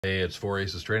Hey, it's 4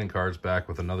 Aces Trading Cards back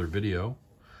with another video.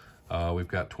 We've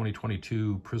got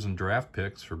 2022 Prizm Draft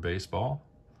Picks for baseball.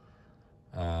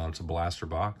 It's a blaster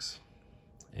box,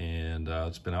 and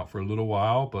it's been out for a little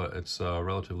while, but it's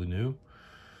relatively new.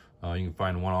 You can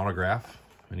find one autograph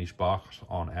in each box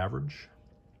on average.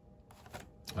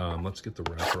 Let's get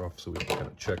the wrapper off so we can kind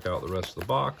of check out the rest of the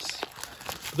box.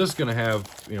 But this is going to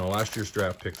have, last year's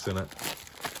draft picks in it.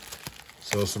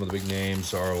 So some of the big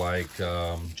names are like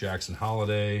Jackson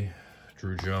Holliday,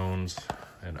 Drew Jones,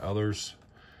 and others.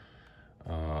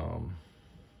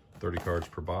 30 cards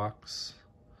per box.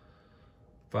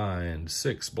 Find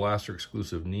 6 blaster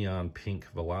exclusive neon pink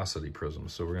velocity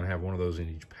prisms. So we're going to have one of those in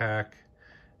each pack.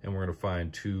 And we're going to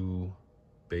find 2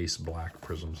 base black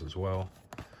prisms as well.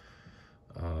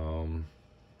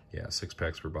 6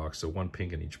 packs per box. So 1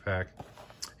 pink in each pack.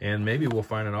 And maybe we'll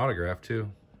find an autograph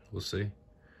too. We'll see.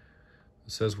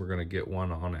 It says we're going to get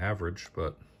one on average,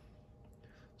 but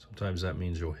sometimes that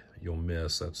means you'll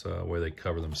miss. That's the way they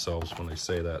cover themselves when they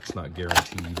say that. It's not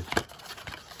guaranteed.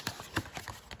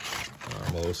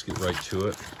 Well, let's get right to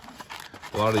it.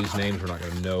 A lot of these names we're not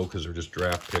going to know because they're just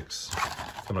draft picks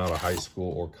coming out of high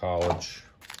school or college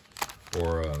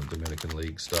or Dominican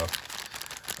League stuff.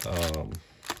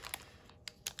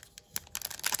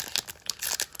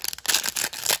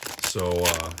 So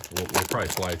we'll probably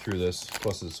fly through this.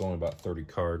 Plus, it's only about 30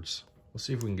 cards. We'll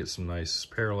see if we can get some nice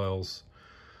parallels.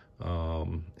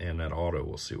 And that auto,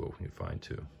 we'll see what we can find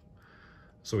too.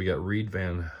 So we got Reed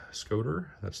Van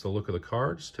Scoter. That's the look of the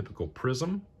cards. Typical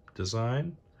Prizm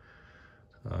design.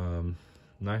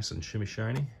 Nice and shimmy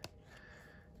shiny.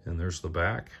 And there's the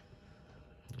back.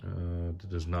 It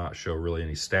does not show really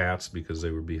any stats because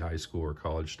they would be high school or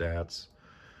college stats.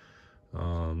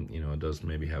 It does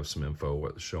maybe have some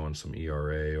info showing some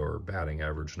ERA or batting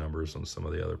average numbers on some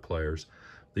of the other players.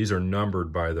 These are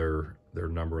numbered by their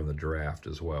number in the draft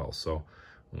as well. So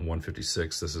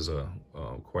 156, this is a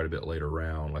quite a bit later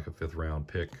round, like a 5th round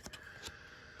pick,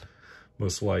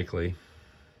 most likely,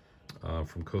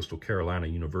 from Coastal Carolina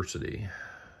University.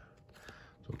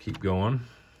 So keep going.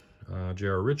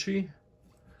 J.R. Ritchie.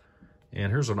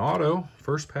 And here's an auto,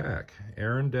 first pack.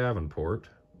 Aaron Davenport.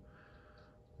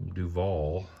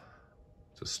 Duval.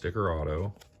 It's a sticker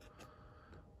auto.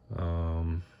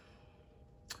 Don't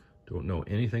know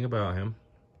anything about him.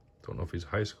 Don't know if he's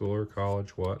high school or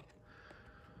college, what.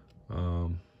 But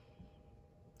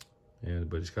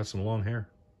he's got some long hair.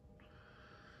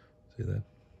 See that?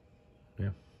 Yeah.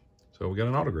 So we got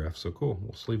an autograph, so cool.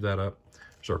 We'll sleeve that up.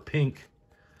 There's our pink.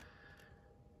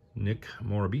 Nick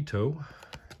Morabito.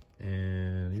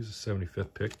 And he's a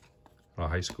 75th pick.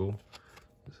 High school.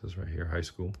 This is right here, high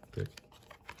school pick.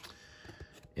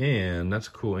 And that's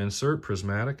a cool insert,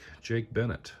 prismatic, Jake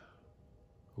Bennett,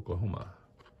 Oklahoma.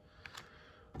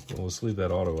 Well, let's leave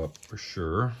that auto up for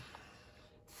sure.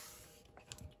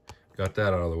 Got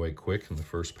that out of the way quick in the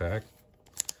first pack.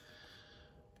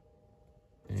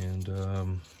 And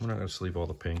we're not going to sleeve all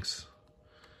the pinks.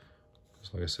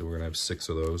 Because like I said, we're going to have 6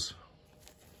 of those.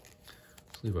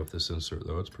 Let's leave up this insert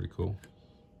though, it's pretty cool.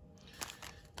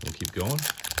 We'll keep going.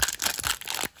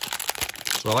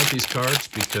 So I like these cards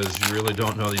because you really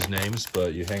don't know these names,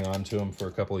 but you hang on to them for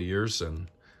a couple of years and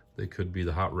they could be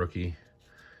the hot rookie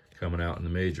coming out in the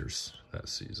majors that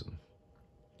season.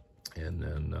 And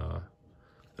then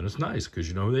it's nice because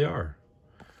you know who they are.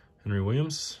 Henry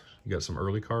Williams, you got some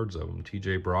early cards of them.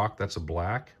 TJ Brock, that's a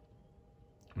black.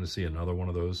 I'm going to see another one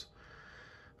of those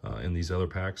in these other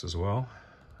packs as well.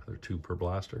 They're 2 per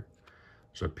blaster.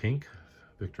 There's a pink,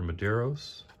 Victor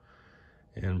Medeiros.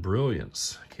 And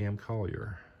Brilliance, Cam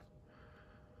Collier.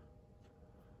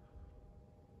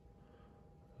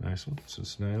 Nice one. So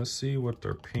now let's see what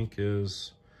their pink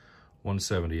is.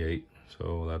 178.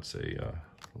 So that's a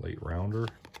late rounder.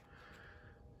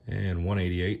 And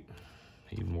 188.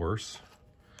 Even worse.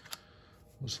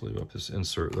 Let's leave up this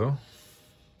insert though.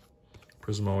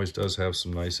 Prizm always does have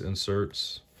some nice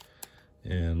inserts.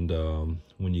 And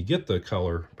when you get the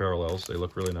color parallels, they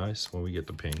look really nice when we get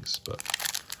the pinks. But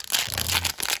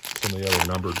some of the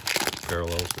other numbered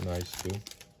parallels are nice too.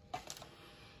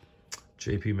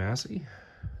 J.P. Massey.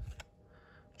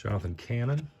 Jonathan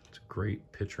Cannon. It's a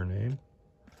great pitcher name.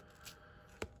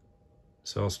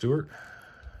 Sal Stewart.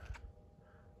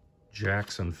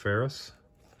 Jackson Ferris.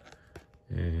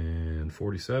 And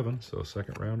 47, so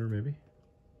 2nd rounder maybe.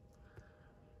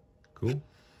 Cool.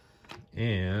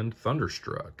 And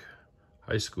Thunderstruck.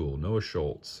 High school, Noah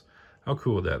Schultz. How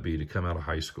cool would that be to come out of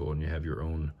high school and you have your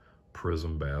own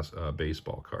Prizm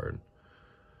baseball card?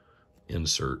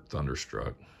 Insert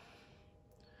Thunderstruck.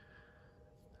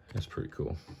 That's pretty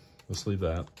cool. Let's leave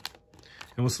that. And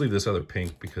we'll sleeve this other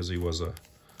pink because he was a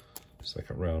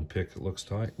Second round pick, it looks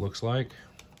like.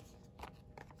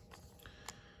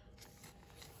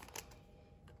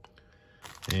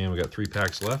 And we got 3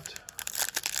 packs left.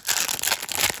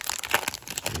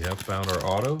 We have found our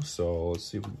auto, so let's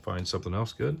see if we can find something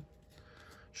else good.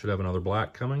 Should have another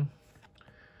black coming.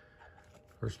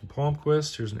 First from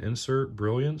Palmquist, here's an insert,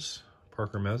 Brilliance,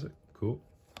 Parker Messick, cool.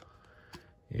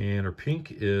 And our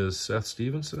pink is Seth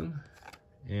Stevenson.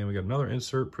 And we got another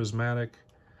insert, Prismatic,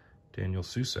 Daniel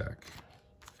Susac.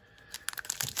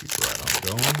 Keep right on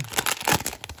going.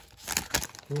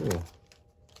 Oh,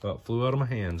 about flew out of my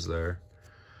hands there.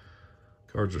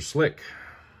 Cards are slick.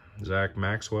 Zach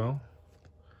Maxwell,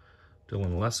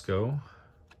 Dylan Lesko.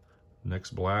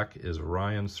 Next black is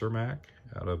Ryan Cermak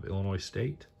out of Illinois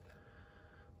State.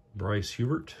 Bryce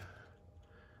Hubert.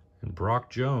 And Brock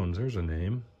Jones, there's a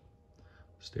name.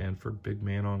 Stanford, big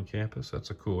man on campus. That's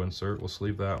a cool insert. We'll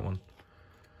sleeve that one.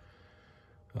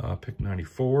 Pick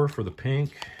 94 for the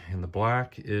pink. And the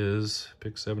black is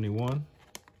pick 71.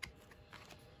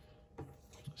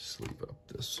 Sleeve up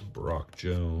this Brock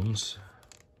Jones.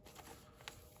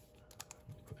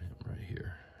 Put him right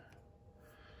here.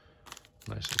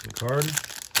 Nice looking card.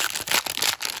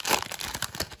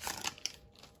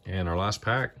 And our last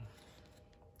pack,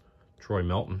 Troy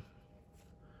Melton.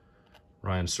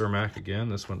 Ryan Cermak again.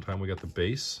 This one time we got the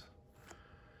base.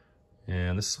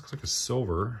 And this looks like a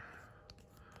silver.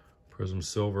 Prizm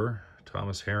Silver,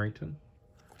 Thomas Harrington.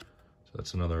 So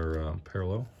that's another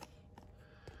parallel.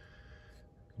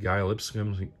 Guy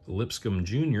Lipscomb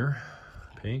Jr.,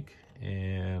 pink.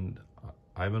 And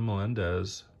Ivan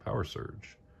Melendez, Power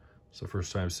Surge. It's the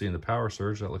first time seeing the Power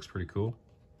Surge. That looks pretty cool.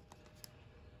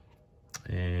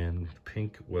 And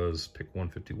pink was pick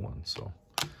 151. So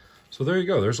there you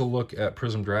go. There's a look at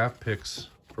Prizm Draft Picks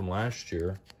from last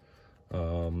year.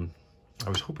 I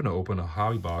was hoping to open a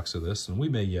hobby box of this, and we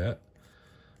may yet.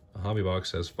 A hobby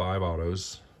box has 5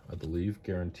 autos, I believe,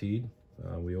 guaranteed.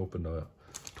 We opened a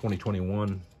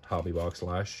 2021 hobby box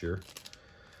last year.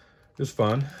 It was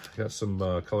fun. Got some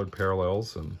colored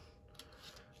parallels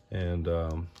and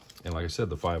like I said,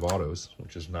 the 5 autos,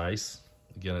 which is nice.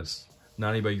 Again, it's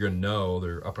not anybody you're gonna know.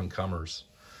 They're up and comers,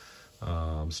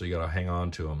 so you gotta hang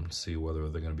on to them, see whether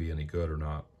they're gonna be any good or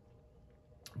not.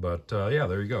 But yeah,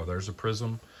 there you go. There's a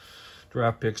Prizm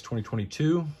Draft Picks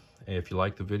 2022. If you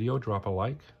like the video, drop a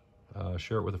like,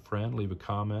 share it with a friend, leave a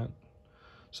comment,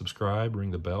 subscribe,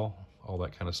 ring the bell, all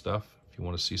that kind of stuff. If you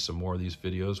want to see some more of these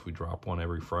videos, we drop one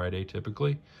every Friday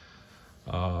typically.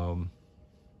 And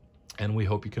we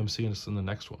hope you come see us in the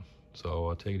next one.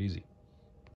 So take it easy.